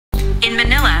In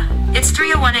Manila, it's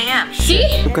 3:01 a.m. See?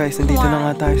 So guys, nandito na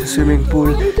nga tayo sa swimming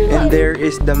pool. And there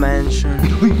is the mansion.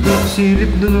 Uy, silip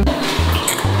dun.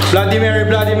 Bloody Mary,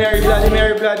 Bloody Mary, Bloody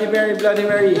Mary, Bloody Mary, Bloody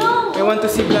Mary. I want to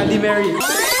see Bloody Mary.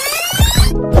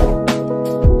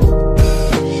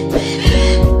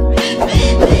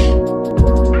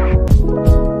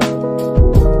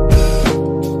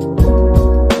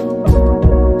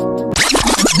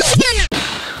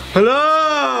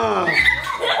 Hello!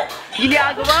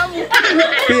 Ginagawa mo.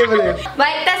 Sige mo na.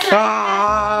 Mic test!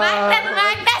 Mic test!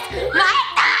 Mic test! Mic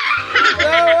test! So,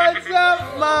 what's up,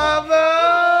 Mama?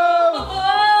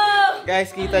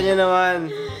 Guys, kita nyo naman.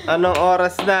 Anong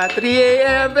oras na? 3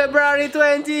 a.m. February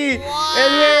 20.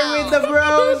 And we're with the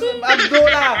bros.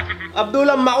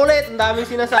 Abdullah makulit. Ang daming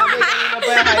sinasabi. Kanina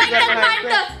pa yung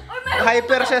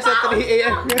hyper siya sa 3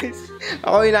 a.m. guys.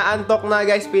 Ako inaantok na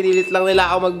guys. Pinilit lang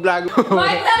nila ako mag-vlog.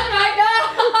 Mic test! Mic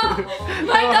test!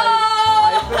 Mic test!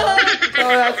 So,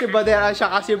 si BADER siya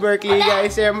kasi Berkeley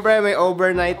guys. Siyempre, may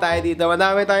overnight tayo dito.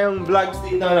 Madami tayong vlogs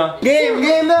dito, no? Game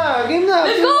na!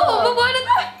 Let's go! Babuha na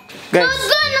tayo! Guys,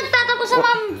 nagtatapos sa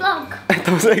mom vlog.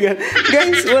 tapos agad.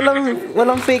 Guys,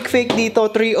 walang fake dito.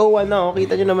 301 na, oh.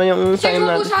 Kita nyo naman yung Search sign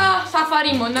mo po natin. sa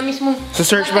Safari mo na mismo. So,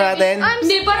 search ba natin?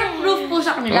 Hindi, parang proof po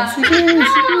sa kanila.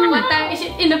 What time is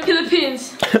it in the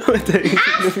Philippines?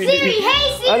 Siri, hey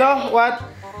Siri! Ano? What?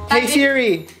 Hey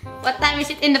Siri! What time is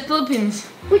it in the Philippines?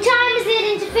 What time is it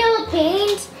in the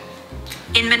Philippines?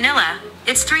 In Manila,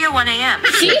 it's 3:01 a.m.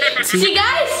 See? See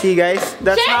guys? See guys,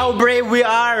 that's how brave we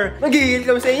are. Nagigil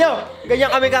kami sa inyo. Ganyan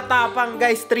kami katapang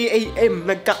guys, 3 a.m.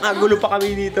 Nagkakagulo pa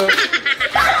kami dito.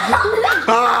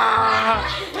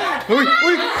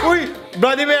 Uy!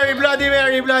 Bloody Mary, Bloody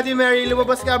Mary, Bloody Mary.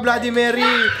 Lumabas ka, Bloody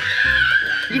Mary.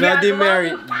 Bloody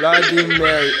Mary, Bloody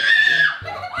Mary.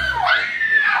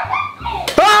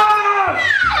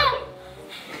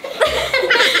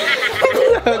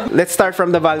 Let's start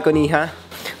from the balcony, ha?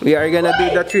 We are gonna do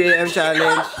the 3 a.m.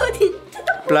 challenge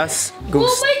plus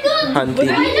ghost hunting.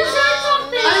 I just heard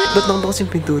something! Ba't nakabukas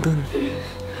yung pinto dun?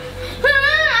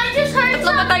 I just heard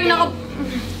something!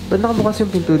 Ba't nakabukas yung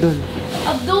pinto dun?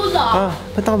 Abdullah!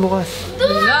 Ba't nakabukas?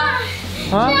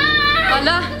 Ha?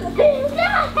 Wala.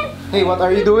 Hey, what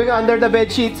are you doing under the bed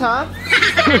sheets, ha?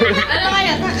 Ano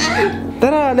kaya?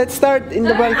 Tara, let's start in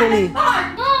the balcony.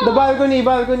 The balcony.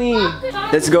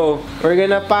 Let's go. We're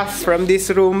gonna pass from this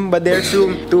room, BADER's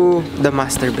room, to the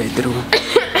master bedroom.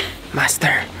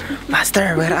 Master,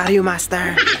 where are you,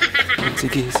 master?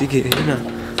 Sige,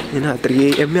 yun na,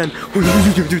 3 a.m. yan.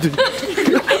 Mahulog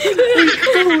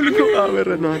yung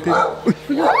camera natin.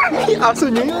 Uy, aso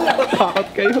nyo yun, natatakot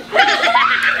kayo.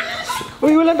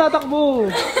 Uy, walang tatakbo.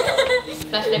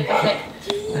 Flashlight.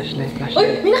 Uy,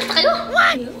 minakta kayo?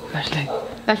 Flashlight.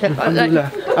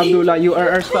 Abdullah, you are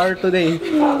our star today.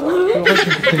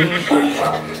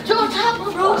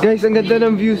 Guys, ang ganda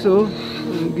ng views, oh.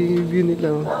 Ang view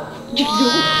nila, oh.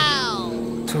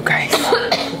 So, guys.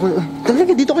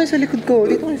 Talaga, dito kayo sa likod ko.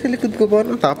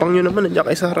 Parang tapang nyo naman, nandiyan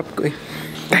kayo sa harap ko, eh.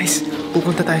 Guys,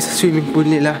 pupunta tayo sa swimming pool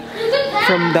nila.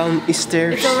 From down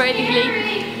stairs. It's already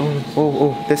late.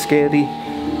 Oh, that's scary.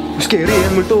 Scary,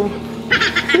 yan mo to.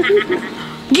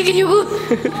 Gigigigo!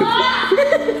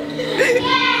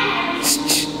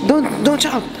 Don't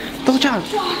shout!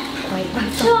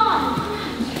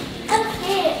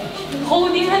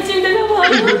 Holding hands yung dalawa.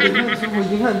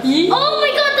 Holding hands. Oh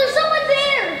my god, there's someone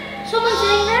there! Someone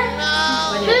sitting there?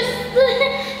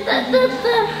 There's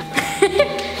the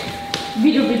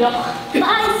Bilo.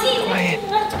 I see. Quiet.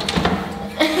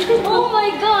 Oh my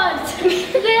god!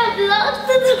 We have lost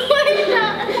the door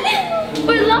now.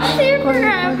 We're lost here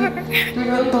forever.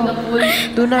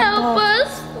 Do not Help talk.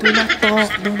 us.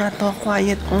 Do not talk.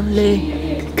 Quiet only.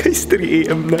 Guys, 3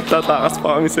 a.m. na. Tatakas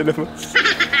pa kami sa labas.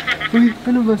 Uy,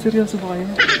 ano ba? Seryoso ba kayo?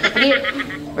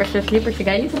 Where's the sleepers,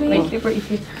 guys? My sleeper is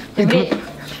here.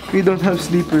 We don't have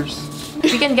sleepers.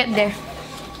 We can get there.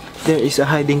 There is a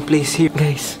hiding place here,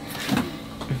 guys.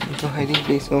 Ito hiding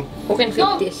place, oh. Who can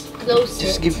fit this? Closer.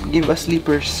 Just give us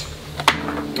sleepers.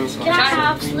 Can I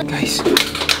have Guys.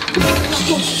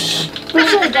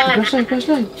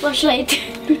 flashlight?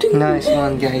 Nice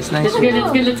one, guys. Nice one.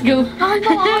 Let's go.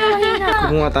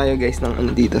 Kumuha tayo, guys, ng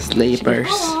ano dito, sleepers.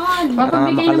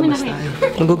 Para makalabas tayo.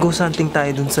 Mag-go hunting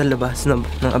tayo dun sa labas ng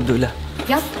Abdullah.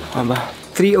 Yup. Aba.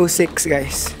 3:06,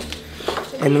 guys.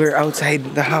 And we're outside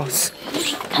the house.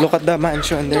 Look at the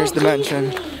mansion. There's the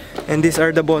mansion. And these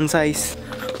are the bonsais.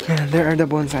 Yeah, there are the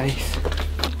bonsais.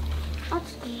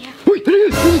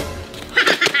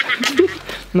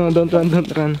 No, don't run.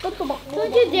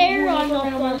 Don't you dare run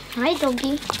off. Hi,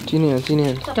 doggy. Sino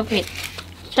yan? Stop it.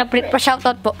 Chaprit pa,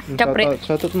 shoutout po. Chaprit.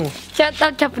 Shoutout mo.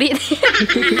 Shoutout, Chaprit.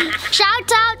 Shout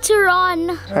out to Ron.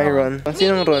 Hi, Ron.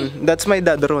 Sinong Ron? That's my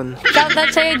dad, Ron.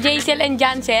 Shoutout sa'yo, Jaisel and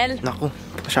Jansel. Naku,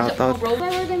 shoutout. We're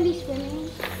gonna be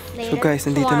swimming So later. guys,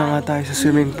 nandito na nga tayo sa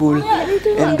swimming pool.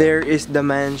 And there is the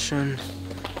mansion.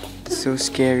 So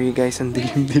scary guys, ang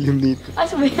dilim-dilim dito.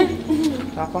 Asa ba yan?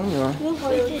 Tapang nyo ah.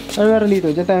 Ano meron dito?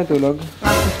 Diyan tayo tulog?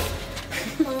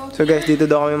 So guys, dito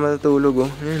daw kami matutulog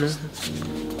oh. Ayan oh.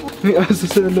 May aso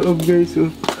sa loob guys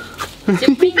oh. Si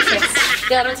Princess.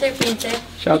 Karoon sa'yo, Princess.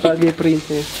 Shoutout kay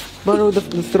Princess. Borrow the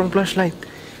strong flashlight.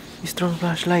 Strong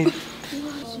flashlight.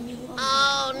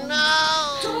 Oh no!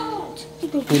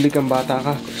 Huli kang bata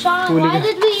ka. Sean, Huli why ka.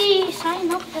 did we sign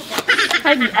up for this?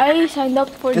 I signed up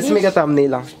for Just make a thumbnail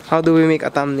lang. How do we make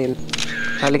a thumbnail?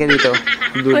 Halika dito.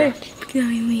 Abdullah.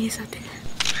 Kailangan mo yun sa atin.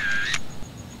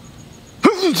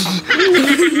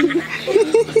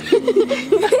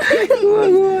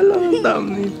 Wala ang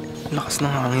thumbnail. Lakas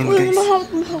ng hangin guys.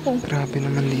 Grabe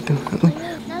naman dito. Uy.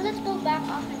 Now let's go back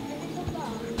off and finish the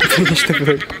vlog. Finish the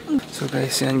vlog. So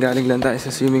guys, yan galing lang tayo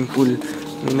sa swimming pool.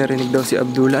 May narinig daw si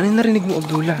Abdullah. Ano yung narinig mo,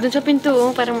 Abdullah? Doon sa pinto, oh,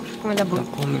 parang malabog.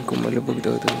 Ako, may kumalabog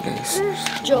daw doon guys.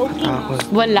 Joking. Takot.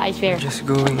 Wala, I swear. Just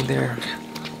going there.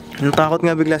 Natakot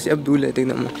nga bigla si Abdullah.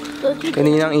 Tignan mo.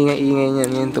 Kanina ang ingay-ingay niyan.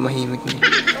 Ngayon tumahimik niya.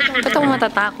 Ba't ako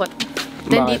matatakot?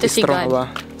 Nandito si Strong ka God. ba?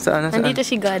 Saan? Saan? Nandito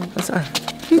si God. Saan?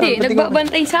 Hindi, Saan? Ba't di ka-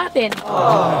 nagbabantay sa atin.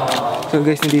 So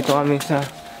guys, nandito kami sa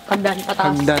Hagdan,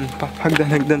 pataas.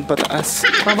 hagdan pataas.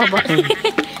 Pababa.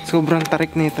 Sobrang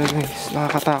tarik nito guys.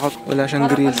 Nakakatakot. Wala siyang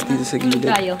grills dito sa gilid.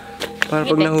 Tayo. Para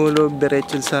pag nahulog,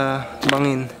 diretso sa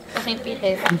bangin. St.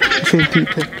 Peter.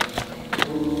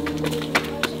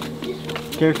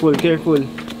 Careful, careful.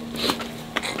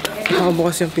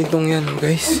 Nakabukas yung pintong yan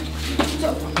guys.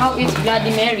 How is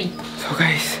Bloody Mary? So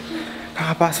guys,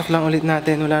 kakapasok lang ulit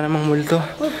natin. Wala namang multo.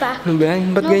 We're back. Ano ba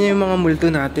yan? Ba't ganyan yung mga multo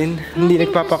natin? Hindi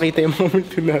nagpapakita yung mga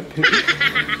multo natin.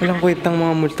 Walang kwentang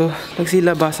mga multo.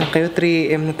 Nagsilabasan kayo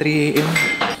 3 AM na 3 AM.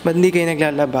 Ba't hindi kayo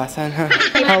naglalabasan ha?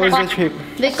 How was the trip?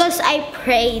 Because I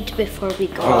prayed before we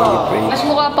go. Mas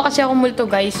mukha pa kasi ako multo,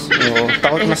 guys.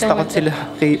 Oo, mas takot sila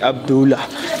kay Abdullah.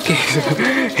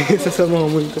 Kaysa sa mga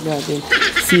multo natin.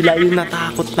 Sila yung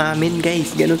natakot namin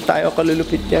guys. Ganun tayo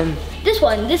kalulupit yan. This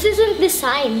one, this isn't the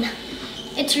sign.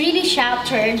 It's really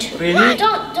shattered. Really?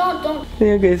 Don't.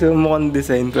 Kaya guys, mukhang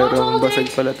design pero basag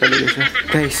pala talaga siya.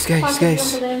 Guys.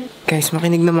 Guys,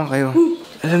 makinig naman kayo.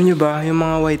 Alam nyo ba, yung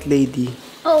mga white lady,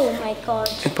 Oh my God.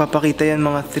 nagpapakita yan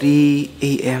mga 3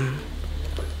 AM.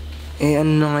 Eh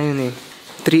ano na ngayon eh.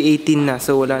 3:18 na,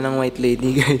 so wala nang white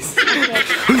lady guys.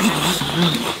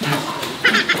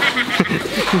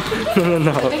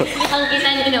 Ang kita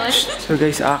niyo naman. So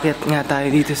guys, aakyat nga tayo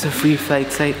dito sa free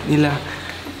flight site nila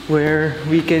where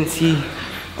we can see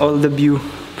all the view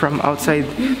from outside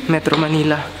Metro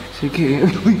Manila. Sige,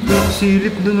 uy,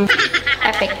 silip dun.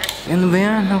 Epic. Ano ba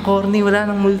yan? Ang corny, wala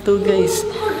nang multo guys.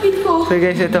 So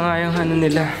guys, ito nga yung ano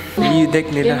nila, view deck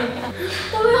nila.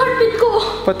 Tama yung heartbeat ko.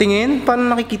 Patingin? Paano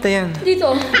nakikita yan? Dito.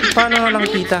 Paano nga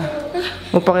nakikita?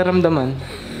 O pakiramdaman?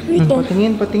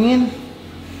 Patingin.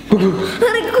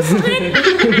 Tarik ko sakit.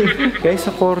 Guys,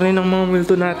 sa corny ng mga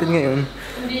multo natin ngayon,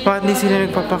 bakit di sila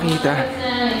nagpapakita?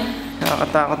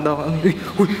 Nakakatakot daw kami.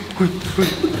 Uy.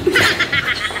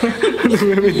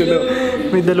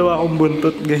 may dalawa akong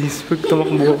buntot guys pag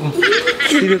tumakbo ako.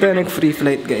 Dito tayo nag-free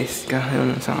flight guys. Kahit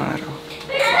isang araw.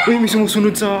 Uy, may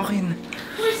sumusunod sa akin.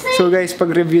 So guys,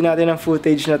 pag-review natin ang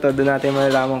footage na to, doon natin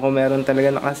malalaman kung meron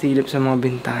talaga nakasilip sa mga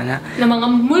bintana. Na mga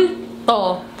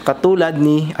multo. Katulad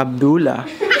ni Abdullah.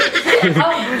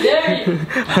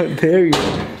 How dare you?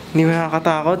 Hindi mo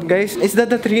nakakatakot guys. Is that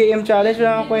the 3 AM challenge?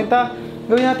 Wala kang kwenta.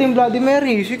 Gawin natin Bloody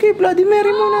Mary. Sige, Bloody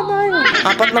Mary muna tayo.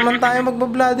 4 naman tayo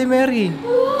magba-Bloody Mary.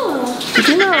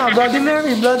 Sige na, Bloody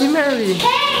Mary.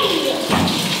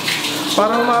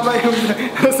 Parang umaba yung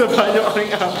nasa banyo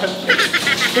kaming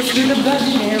 4. Let's do the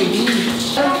Bloody Mary.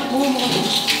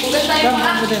 Hugas tayo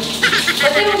pa.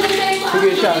 Pati hugas tayo pa.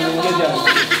 Sige siya, huwag dyan.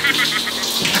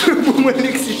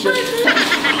 Bumalik si siya.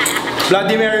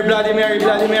 Bloody Mary.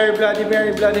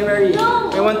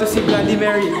 I want to see Bloody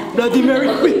Mary.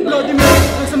 Wait, Bloody Mary.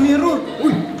 Nasa mirror.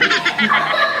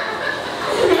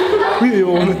 Uy,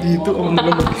 ayoko na dito. Ako na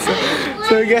lang mag-isa.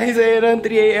 So guys, ayun ang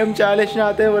 3 AM challenge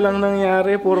natin. Walang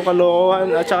nangyari. Puro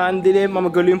kalokohan. At saka ang dilim.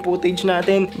 Magulo yung footage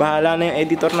natin. Bahala na yung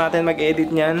editor natin mag-edit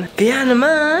niyan. Kaya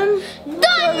naman,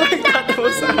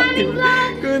 magtatapos sa ating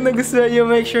vlog. Kung nagustuhan nyo,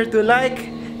 make sure to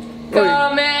like,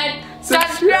 Comment.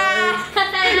 Subscribe.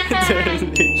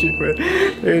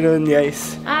 Turn on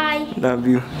guys. Hi. Love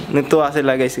you. Nagtuwa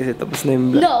sila guys kasi tapos na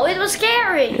yung vlog. No, it was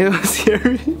scary. It was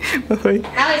scary. Bye-bye.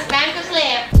 Now it's time to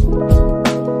sleep.